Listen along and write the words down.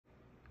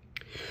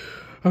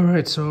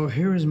Alright, so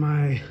here is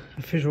my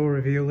official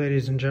review,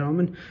 ladies and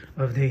gentlemen,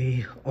 of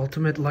the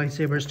Ultimate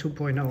Lightsabers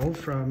 2.0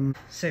 from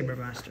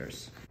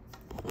SaberMasters.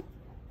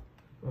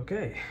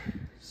 Okay,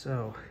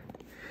 so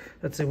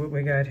let's see what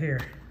we got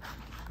here.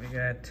 We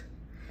got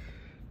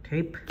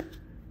tape,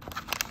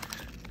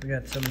 we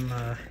got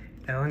some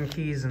Allen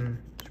keys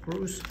and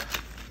screws,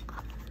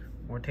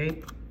 more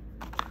tape,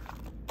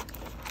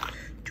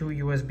 2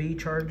 USB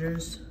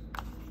chargers,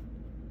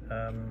 we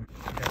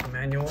got the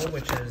manual,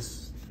 which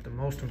is the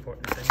most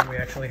important thing. We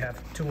actually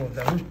have 2 of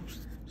them,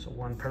 so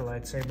 1 per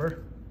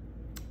lightsaber.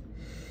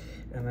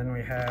 And then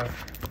we have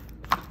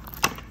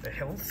the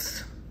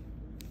hilts.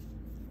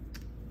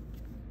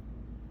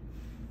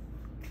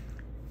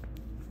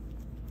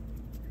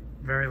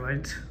 Very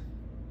light.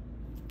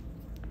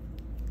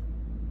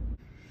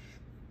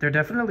 They're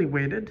definitely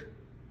weighted,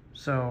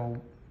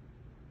 so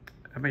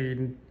I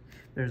mean,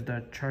 there's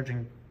the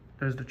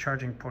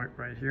charging point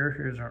right here.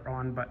 Here's our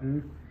on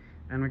button,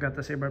 and we got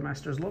the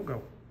SaberMasters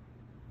logo.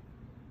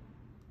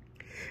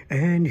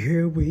 And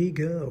here we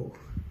go.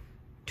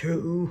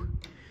 2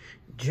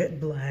 jet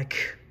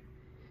black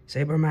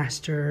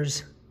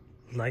SaberMasters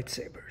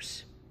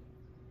lightsabers.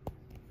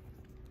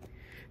 I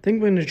think I'm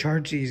going to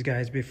charge these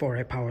guys before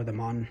I power them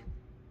on.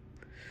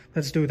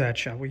 Let's do that,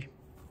 shall we?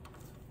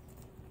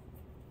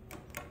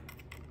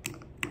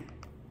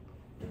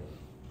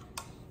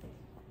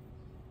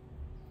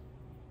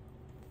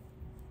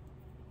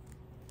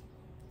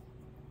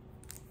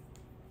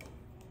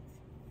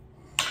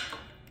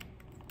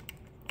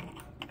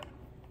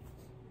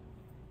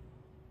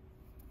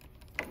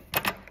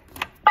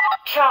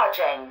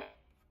 Charging.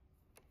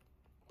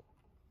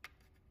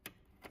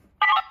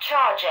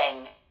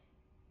 Charging.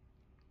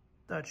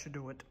 That should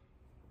do it.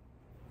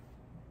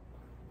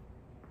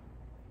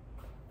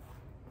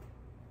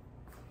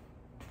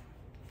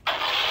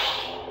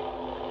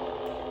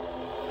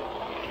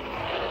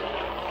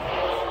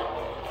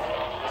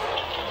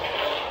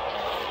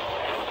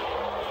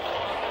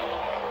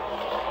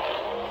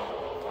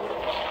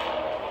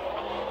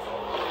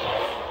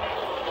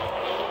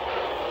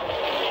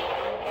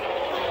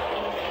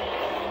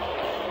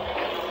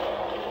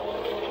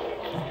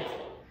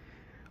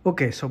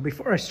 Okay, so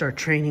before I start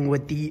training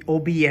with the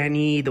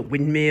OBNE, the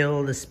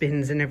windmill, the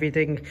spins and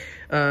everything,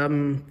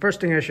 first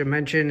thing I should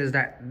mention is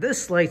that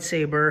this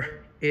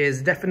lightsaber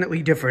is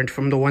definitely different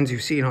from the ones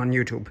you've seen on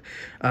YouTube.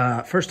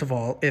 First of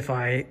all, if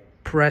I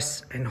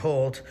press and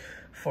hold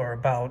for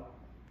about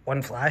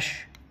 1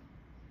 flash.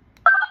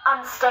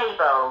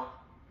 Unstable.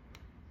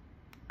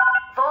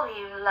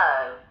 Volume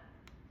low.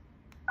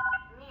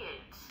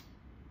 Mute.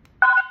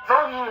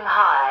 Volume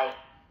high.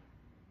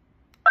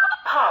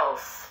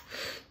 Pulse.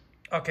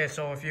 Okay,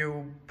 so if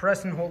you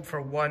press and hold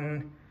for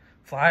 1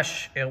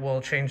 flash, it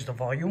will change the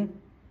volume.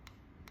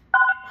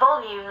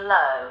 Volume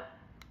low.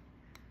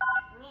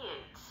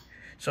 Mute.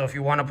 So if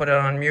you want to put it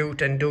on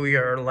mute and do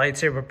your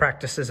lightsaber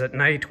practices at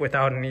night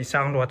without any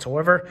sound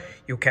whatsoever,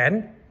 you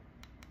can.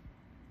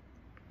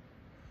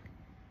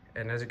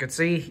 And as you can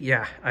see,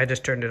 yeah, I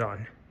just turned it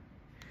on.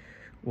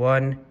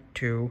 1,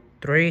 2,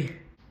 3.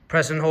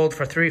 Press and hold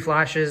for 3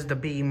 flashes, the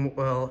beam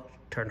will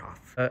turn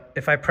off.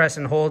 If I press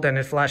and hold and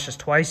it flashes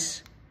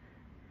twice,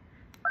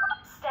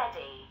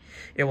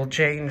 it will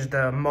change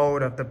the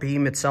mode of the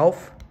beam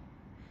itself.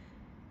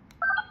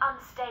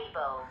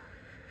 Unstable.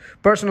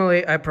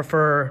 Personally, I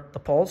prefer the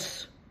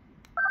pulse.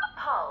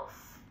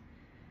 Pulse.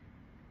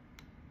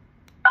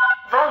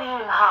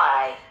 Volume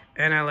high.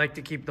 And I like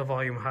to keep the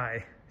volume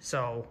high,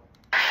 so.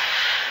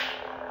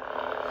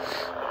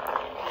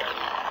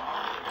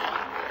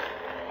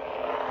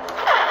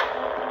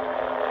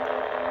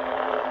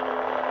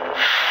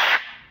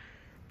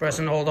 Press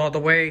and hold all the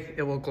way,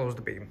 it will close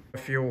the beam.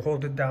 If you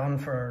hold it down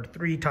for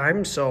 3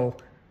 times, so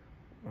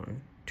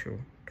 1, 2,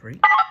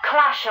 3.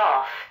 Clash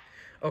off.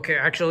 Okay,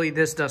 actually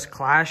this does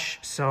clash,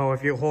 so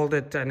if you hold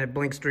it and it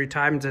blinks 3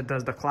 times, it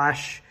does the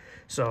clash.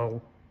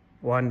 So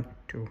 1,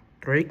 2,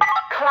 3.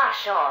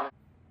 Clash on.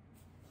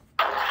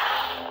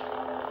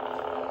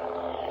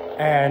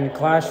 And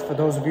clash, for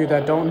those of you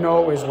that don't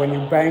know, is when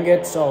you bang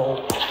it,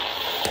 so.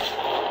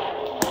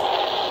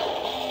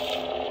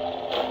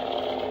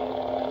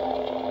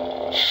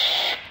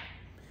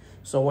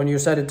 So when you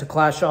set it to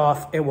clash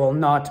off, it will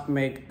not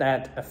make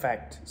that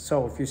effect.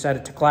 So if you set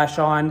it to clash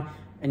on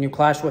and you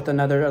clash with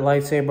another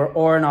lightsaber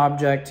or an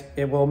object,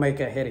 it will make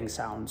a hitting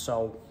sound.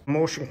 So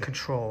motion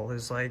control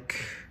is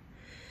like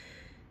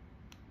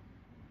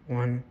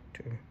 1,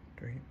 2,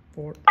 3,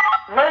 4.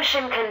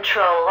 Motion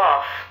control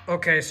off.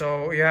 Okay,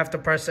 so you have to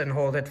press and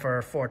hold it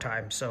for 4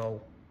 times. So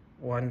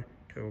 1,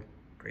 2,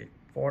 3,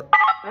 4.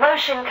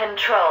 Motion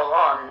control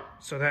on.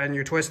 So then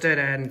you twist it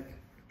and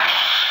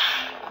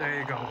there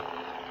you go.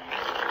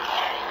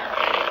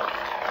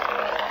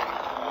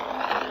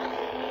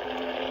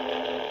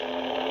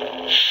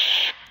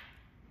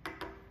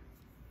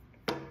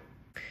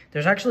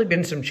 There's actually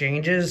been some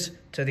changes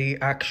to the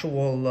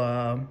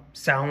actual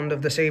sound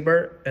of the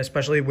saber,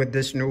 especially with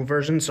this new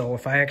version. So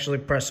if I actually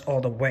press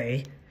all the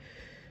way,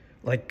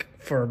 like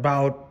for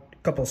about a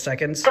couple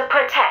seconds. The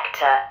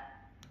protector.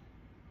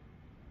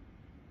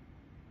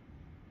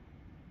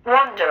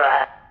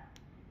 Wanderer.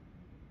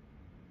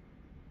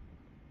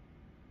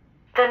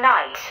 The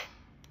Knight.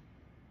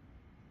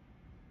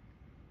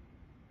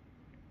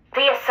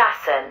 The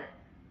Assassin.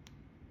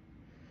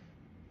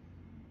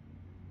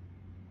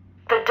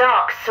 The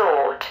Dark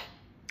Sword.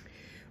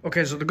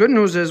 Okay, so the good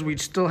news is we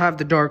still have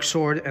the Dark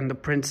Sword and the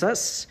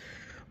Princess.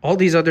 All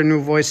these other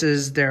new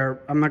voices,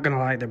 I'm not gonna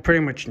lie, they're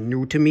pretty much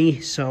new to me,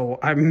 so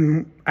I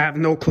have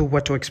no clue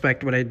what to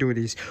expect when I do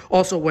these.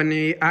 Also, when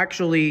he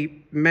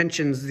actually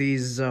mentions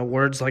these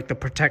words like the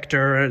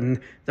Protector and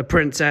the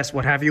Princess,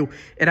 what have you,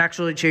 it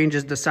actually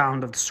changes the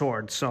sound of the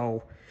sword.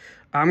 So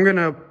I'm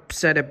gonna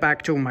set it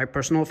back to my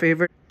personal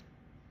favorite.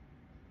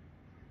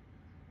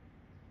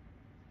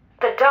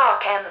 The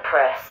Dark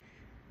Empress.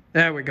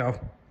 There we go.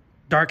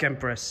 Dark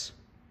Empress.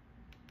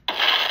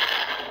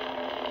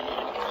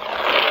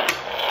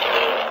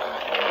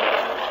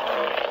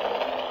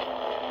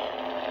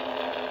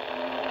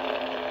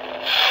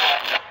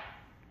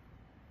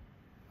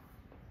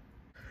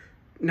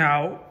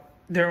 Now,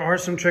 there are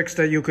some tricks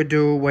that you could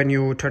do when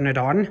you turn it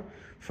on.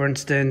 For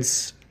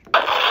instance,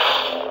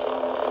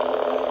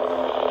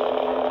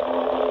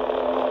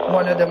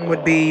 one of them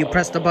would be you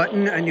press the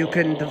button and you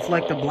can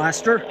deflect the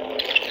blaster.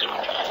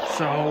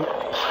 So,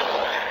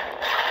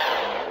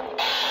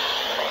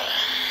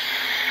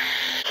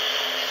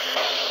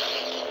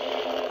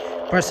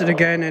 press it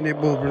again and it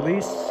will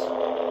release.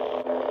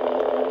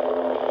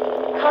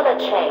 Color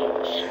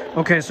change.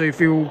 Okay, so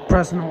if you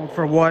press and hold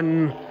for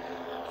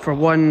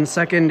one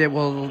second, it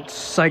will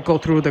cycle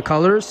through the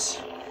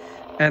colors,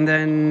 and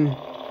then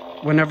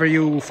whenever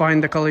you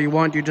find the color you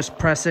want, you just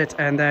press it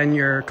and then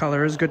your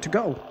color is good to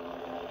go.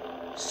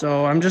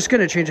 So I'm just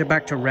gonna change it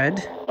back to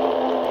red.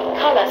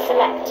 Color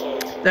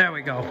selected. There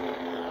we go.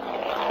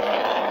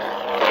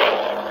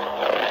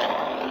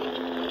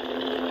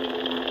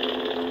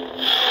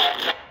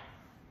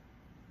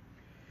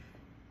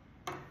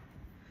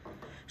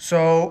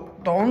 So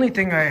the only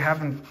thing I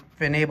haven't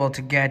been able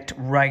to get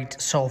right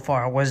so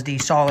far was the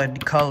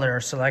solid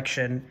color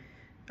selection.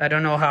 I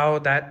don't know how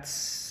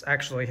that's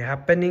actually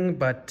happening,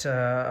 but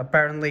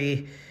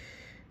apparently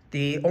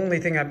the only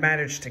thing I've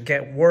managed to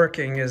get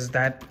working is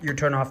that you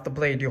turn off the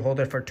blade, you hold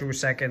it for 2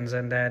 seconds,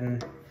 and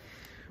then,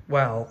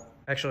 well,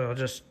 actually I'll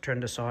just turn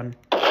this on.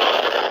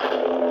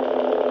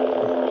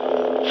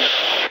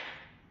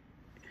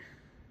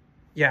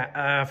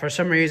 Yeah, for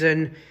some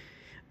reason,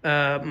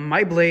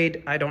 my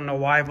blade, I don't know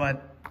why,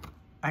 but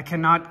I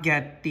cannot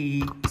get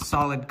the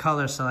solid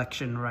color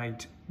selection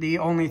right. The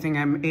only thing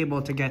I'm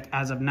able to get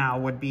as of now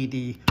would be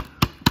the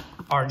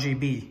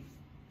RGB.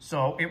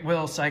 So it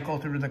will cycle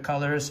through the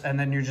colors, and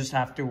then you just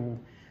have to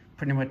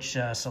pretty much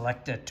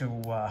select it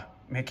to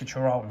make it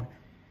your own.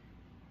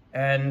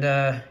 And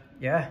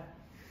yeah,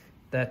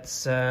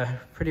 that's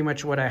pretty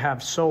much what I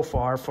have so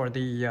far for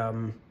the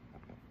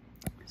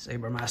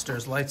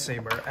SaberMasters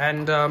lightsaber.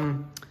 And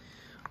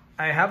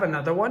I have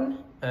another one.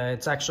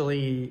 It's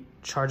actually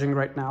charging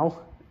right now.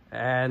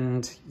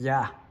 And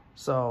yeah,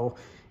 so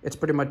it's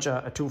pretty much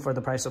a 2 for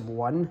the price of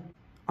 1.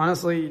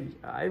 Honestly,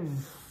 I've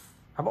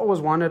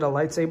always wanted a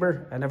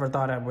lightsaber. I never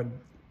thought I would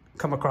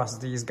come across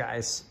these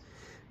guys.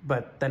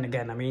 But then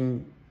again, I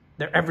mean,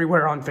 they're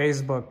everywhere on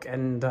Facebook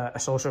and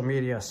social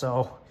media.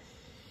 So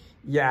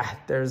yeah,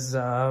 there's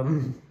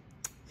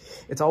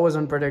it's always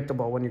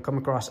unpredictable when you come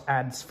across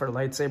ads for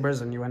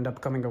lightsabers and you end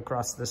up coming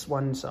across this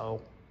one.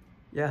 So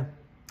yeah,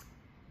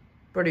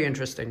 pretty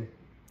interesting.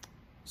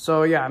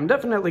 So yeah, I'm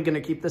definitely going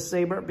to keep this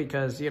saber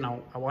because, you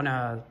know, I want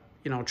to,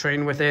 you know,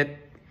 train with it,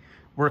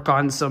 work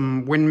on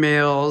some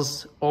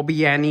windmills,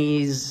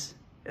 obianis,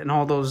 and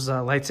all those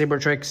lightsaber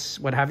tricks,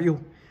 what have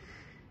you.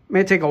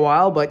 May take a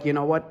while, but you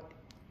know what?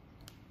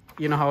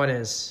 You know how it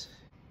is.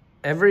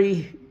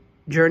 Every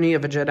journey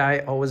of a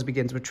Jedi always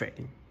begins with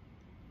training.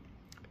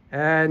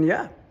 And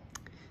yeah,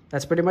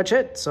 that's pretty much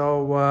it.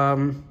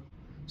 So,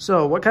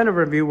 so what kind of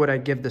review would I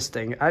give this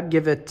thing? I'd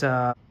give it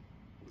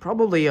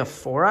probably a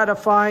 4 out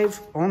of 5,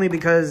 only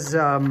because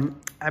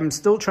I'm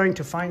still trying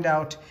to find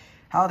out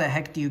how the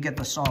heck do you get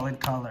the solid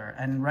color.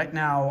 And right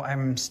now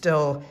I'm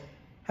still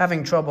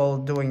having trouble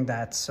doing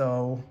that.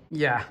 So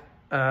yeah,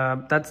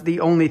 that's the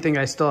only thing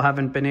I still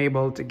haven't been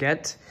able to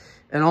get.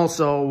 And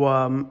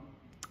also,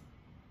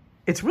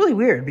 it's really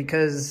weird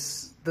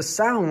because the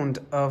sound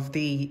of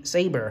the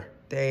saber,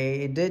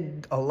 they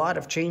did a lot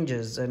of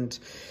changes. And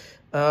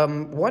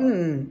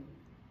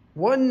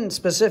one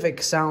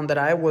specific sound that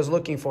I was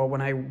looking for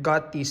when I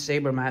got these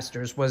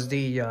SaberMasters was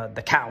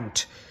the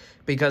count,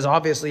 because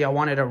obviously I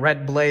wanted a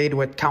red blade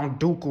with Count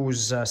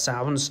Dooku's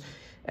sounds,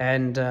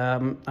 and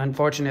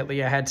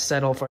unfortunately I had to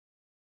settle for,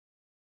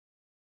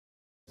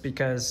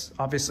 because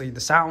obviously the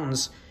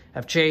sounds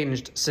have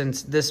changed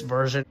since this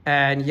version.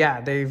 And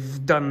yeah,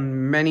 they've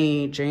done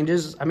many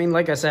changes. I mean,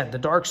 like I said, the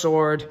Dark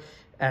Sword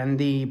and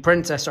the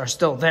Princess are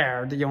still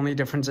there. The only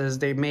difference is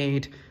they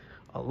made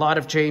a lot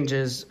of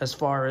changes as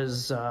far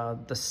as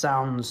the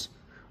sounds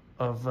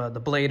of the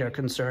blade are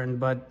concerned.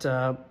 But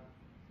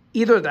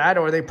either that,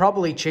 or they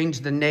probably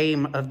changed the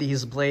name of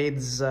these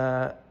blades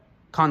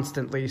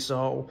constantly.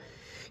 So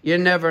you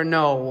never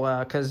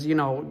know, because, you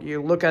know,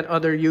 you look at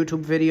other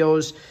YouTube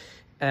videos,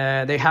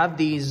 they have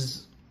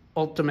these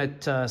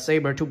ultimate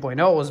saber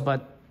 2.0s,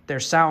 but their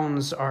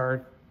sounds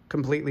are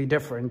completely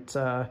different.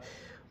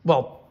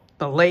 Well,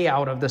 the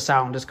layout of the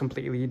sound is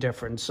completely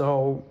different.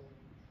 So,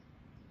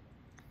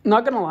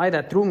 not gonna lie,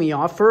 that threw me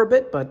off for a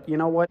bit, but you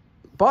know what?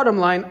 Bottom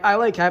line, I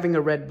like having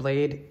a red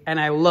blade, and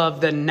I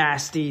love the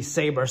nasty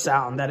saber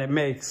sound that it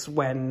makes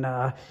when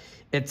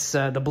it's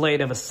the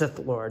blade of a Sith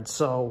Lord.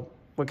 So,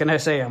 what can I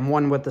say? I'm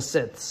one with the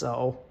Sith,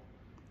 so.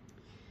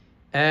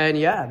 And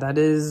yeah, that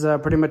is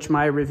pretty much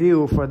my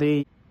review for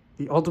the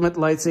Ultimate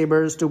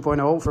Lightsabers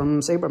 2.0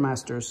 from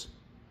SaberMasters.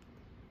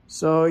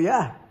 So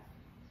yeah,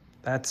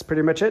 that's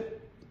pretty much it.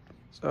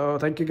 So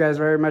thank you guys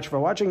very much for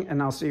watching,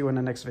 and I'll see you in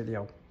the next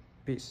video.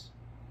 Peace.